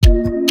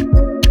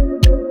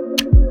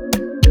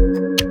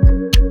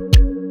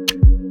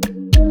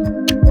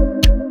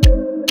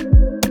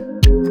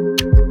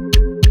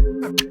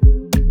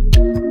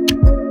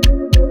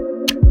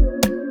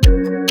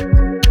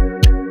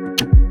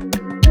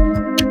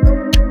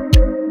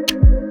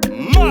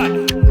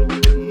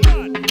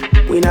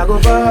not go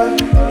far,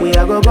 we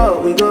a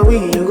go, we go,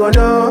 you go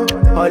know.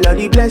 All of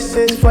the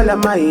blessings fall on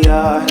my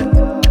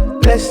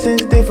yard.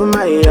 Blessings stay for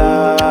my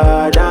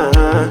yard,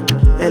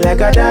 And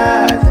like a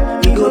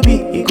dad, he go be,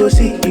 he go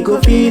see, he go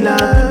feel,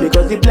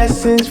 because the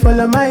blessings fall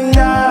on my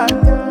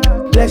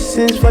yard.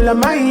 Blessings fall on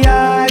my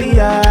yard,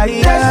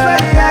 That's why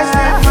I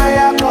sip my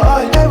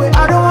alcohol.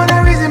 I don't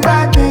wanna reason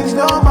bad things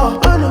no more.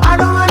 I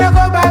don't wanna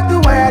go back to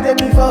where I did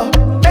before.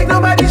 Make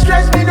nobody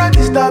stress me, not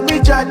disturb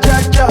me, cha.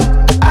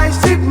 I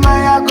sip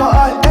my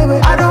alcohol.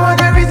 I don't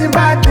wanna reason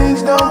bad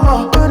things no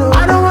more.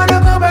 I don't wanna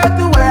go back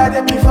to where I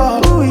did before.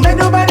 Make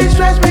nobody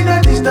stress me,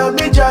 not disturb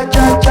me, cha.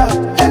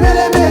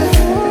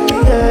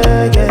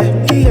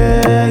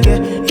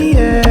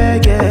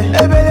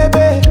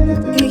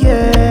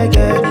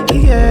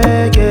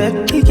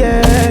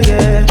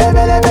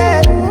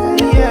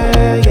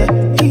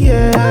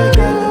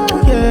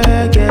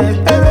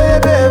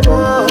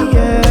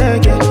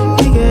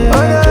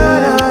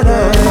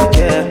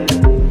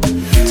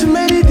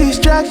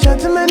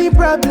 Too many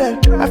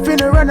problems. I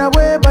finna run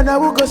away, but I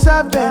will go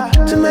solve them.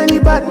 Too many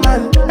bad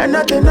men and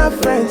not enough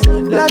friends.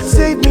 Lord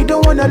save me,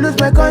 don't wanna lose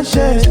my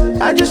conscience.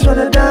 I just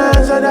wanna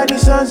dance under the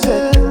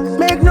sunset.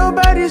 Make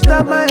nobody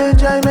stop my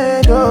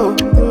enjoyment. Oh,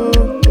 no.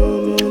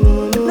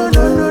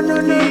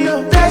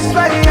 That's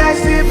why I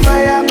sip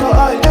my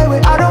alcohol.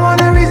 I don't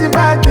wanna reason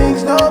bad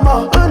things no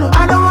more.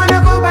 I don't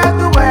wanna go back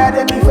to where I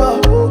did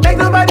before. Make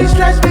nobody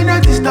stress me,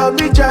 not disturb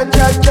me, cha.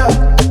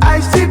 I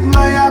sip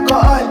my alcohol.